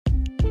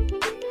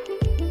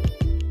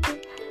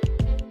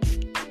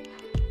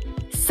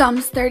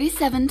Psalms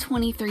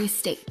 37:23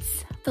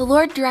 states, "The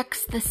Lord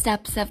directs the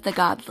steps of the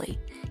godly.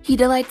 He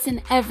delights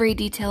in every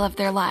detail of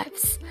their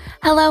lives."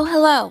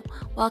 Hello.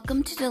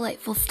 Welcome to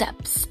Delightful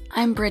Steps.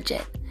 I'm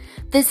Bridget.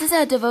 This is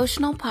a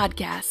devotional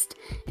podcast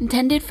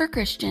intended for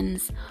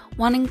Christians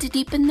wanting to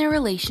deepen their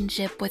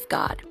relationship with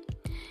God.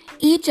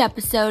 Each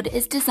episode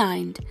is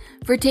designed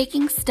for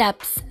taking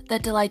steps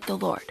that delight the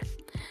Lord.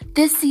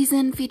 This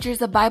season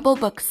features a Bible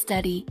book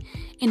study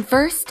in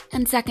 1st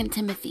and 2nd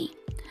Timothy.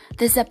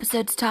 This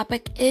episode's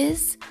topic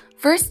is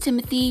 1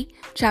 Timothy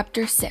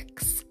chapter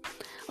 6.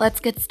 Let's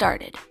get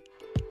started.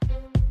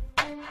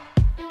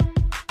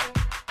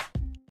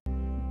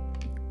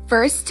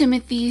 1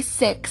 Timothy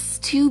 6,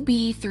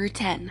 2b through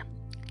 10.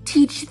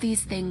 Teach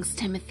these things,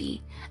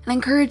 Timothy, and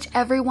encourage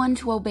everyone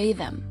to obey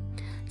them.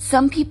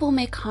 Some people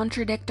may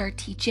contradict our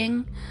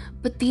teaching,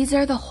 but these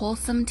are the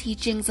wholesome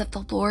teachings of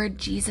the Lord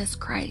Jesus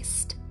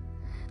Christ.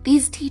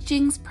 These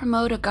teachings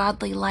promote a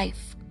godly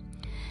life.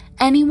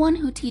 Anyone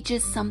who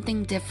teaches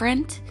something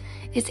different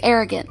is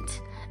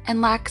arrogant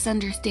and lacks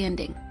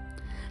understanding.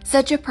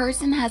 Such a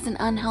person has an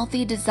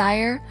unhealthy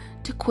desire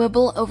to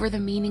quibble over the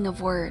meaning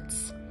of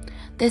words.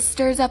 This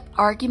stirs up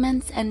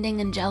arguments ending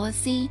in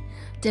jealousy,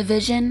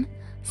 division,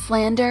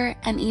 slander,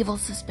 and evil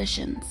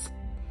suspicions.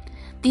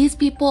 These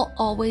people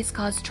always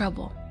cause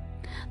trouble.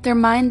 Their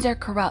minds are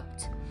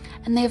corrupt,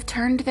 and they have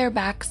turned their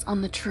backs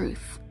on the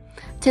truth.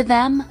 To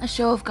them, a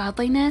show of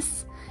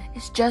godliness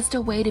is just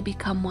a way to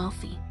become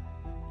wealthy.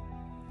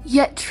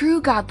 Yet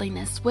true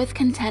godliness with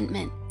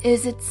contentment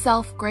is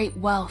itself great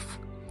wealth.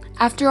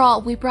 After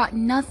all, we brought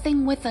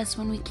nothing with us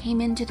when we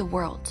came into the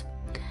world,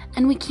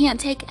 and we can't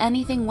take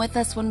anything with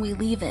us when we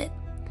leave it.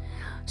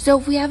 So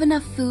if we have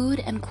enough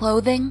food and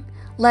clothing,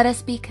 let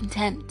us be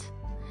content.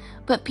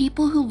 But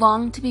people who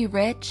long to be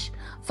rich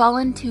fall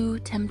into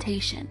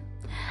temptation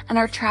and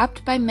are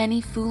trapped by many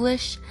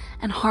foolish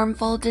and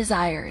harmful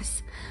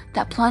desires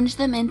that plunge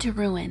them into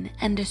ruin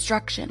and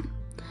destruction.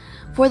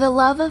 For the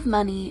love of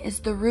money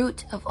is the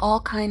root of all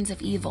kinds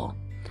of evil,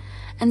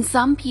 and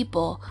some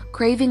people,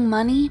 craving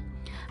money,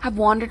 have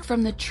wandered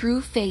from the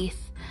true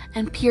faith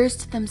and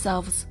pierced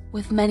themselves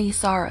with many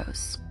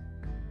sorrows.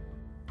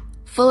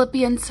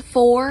 Philippians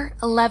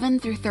 4:11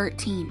 through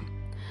 13.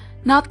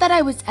 Not that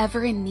I was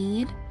ever in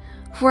need,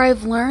 for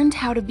I've learned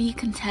how to be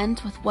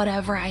content with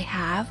whatever I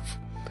have.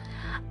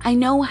 I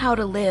know how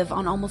to live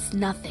on almost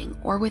nothing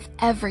or with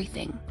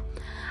everything.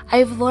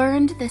 I've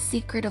learned the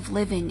secret of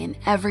living in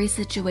every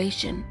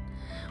situation,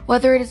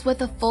 whether it is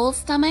with a full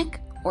stomach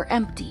or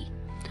empty,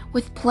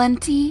 with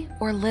plenty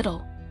or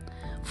little.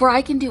 For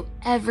I can do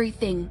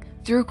everything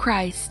through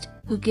Christ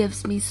who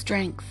gives me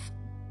strength.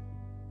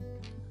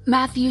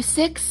 Matthew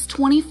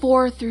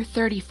 6:24 through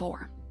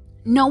 34.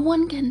 No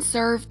one can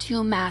serve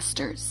two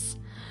masters,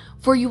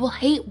 for you will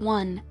hate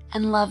one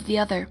and love the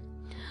other.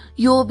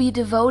 You will be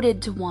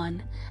devoted to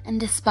one and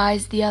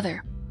despise the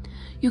other.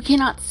 You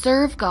cannot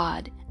serve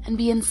God and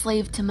be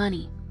enslaved to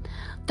money.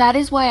 That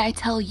is why I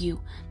tell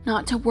you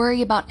not to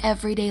worry about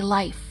everyday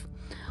life,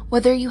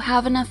 whether you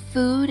have enough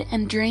food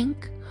and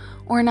drink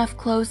or enough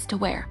clothes to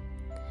wear.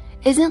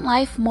 Isn't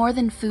life more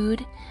than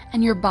food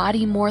and your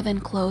body more than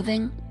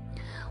clothing?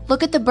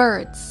 Look at the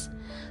birds.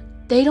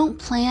 They don't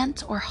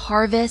plant or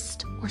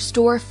harvest or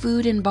store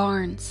food in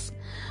barns,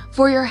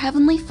 for your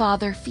heavenly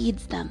Father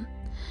feeds them.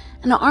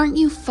 And aren't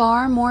you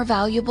far more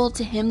valuable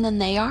to Him than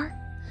they are?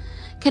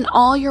 Can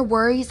all your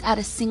worries add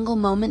a single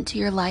moment to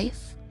your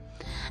life?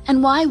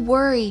 And why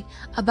worry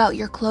about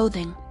your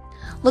clothing?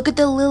 Look at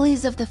the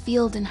lilies of the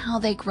field and how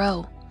they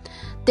grow.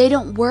 They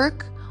don't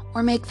work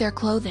or make their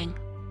clothing.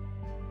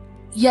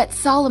 Yet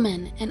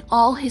Solomon in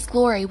all his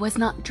glory was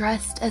not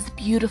dressed as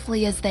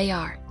beautifully as they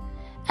are.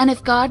 And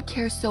if God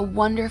cares so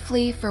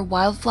wonderfully for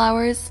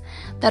wildflowers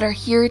that are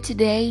here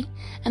today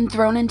and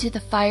thrown into the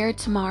fire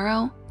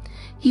tomorrow,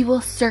 He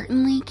will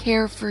certainly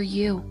care for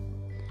you.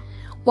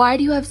 Why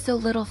do you have so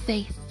little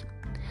faith?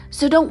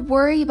 So don't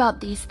worry about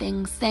these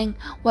things, saying,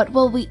 what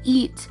will we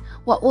eat?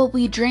 What will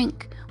we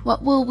drink?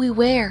 What will we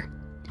wear?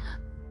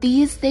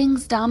 These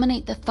things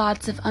dominate the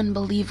thoughts of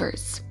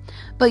unbelievers,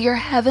 but your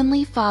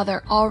heavenly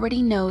Father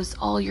already knows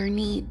all your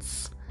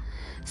needs.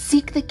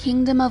 Seek the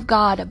kingdom of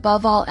God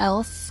above all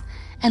else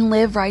and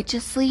live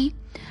righteously,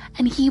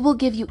 and He will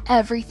give you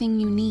everything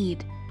you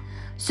need.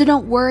 So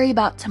don't worry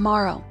about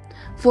tomorrow,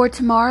 for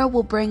tomorrow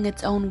will bring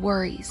its own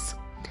worries.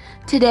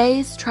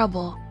 Today's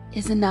trouble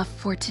is enough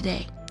for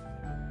today.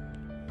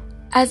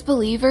 As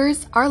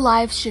believers, our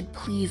lives should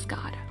please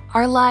God.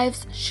 Our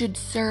lives should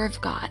serve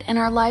God, and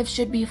our lives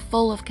should be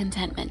full of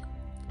contentment.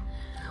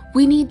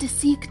 We need to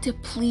seek to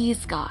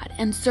please God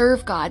and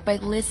serve God by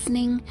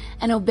listening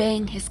and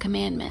obeying His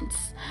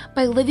commandments,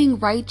 by living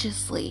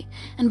righteously,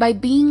 and by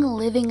being a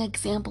living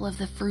example of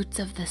the fruits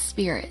of the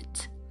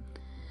Spirit.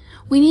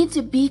 We need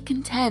to be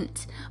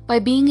content by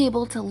being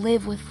able to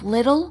live with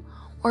little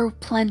or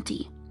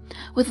plenty,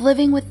 with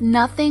living with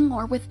nothing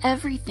or with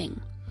everything,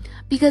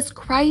 because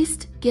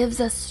Christ gives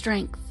us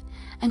strength,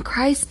 and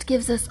Christ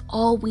gives us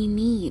all we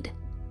need.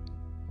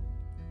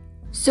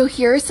 So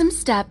here are some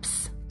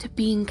steps to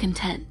being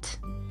content.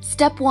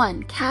 Step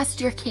 1, cast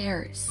your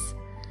cares.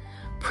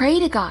 Pray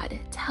to God.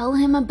 Tell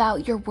him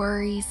about your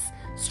worries,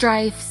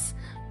 strifes,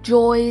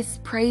 joys,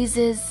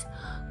 praises.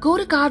 Go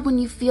to God when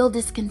you feel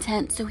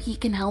discontent so he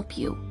can help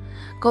you.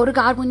 Go to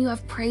God when you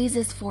have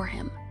praises for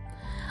him.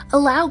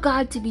 Allow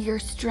God to be your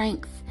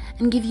strength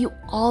and give you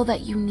all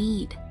that you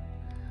need.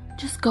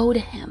 Just go to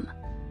him.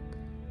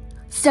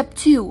 Step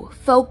 2,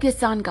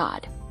 focus on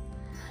God.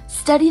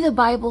 Study the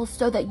Bible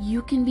so that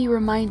you can be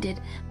reminded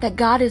that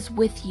God is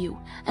with you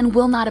and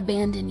will not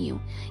abandon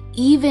you,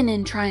 even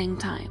in trying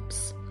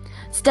times.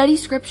 Study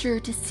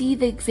scripture to see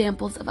the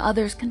examples of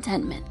others'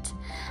 contentment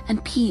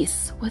and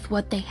peace with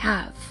what they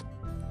have.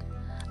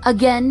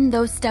 Again,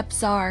 those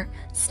steps are: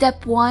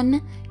 Step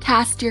 1,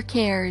 cast your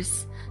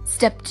cares.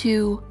 Step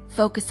 2,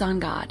 focus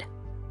on God.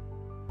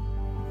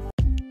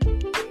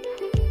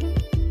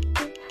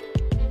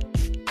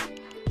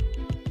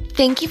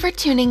 Thank you for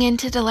tuning in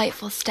to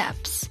Delightful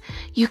Steps.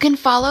 You can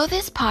follow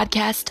this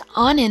podcast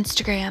on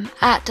Instagram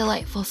at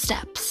Delightful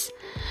Steps.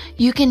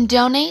 You can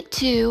donate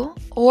to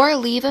or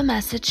leave a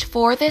message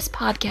for this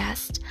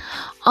podcast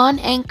on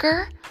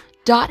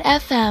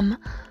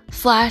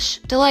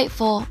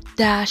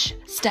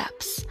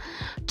anchor.fm/delightful-steps.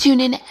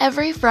 Tune in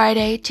every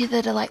Friday to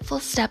the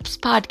Delightful Steps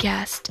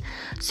podcast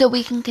so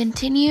we can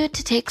continue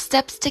to take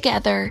steps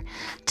together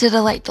to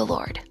delight the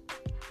Lord.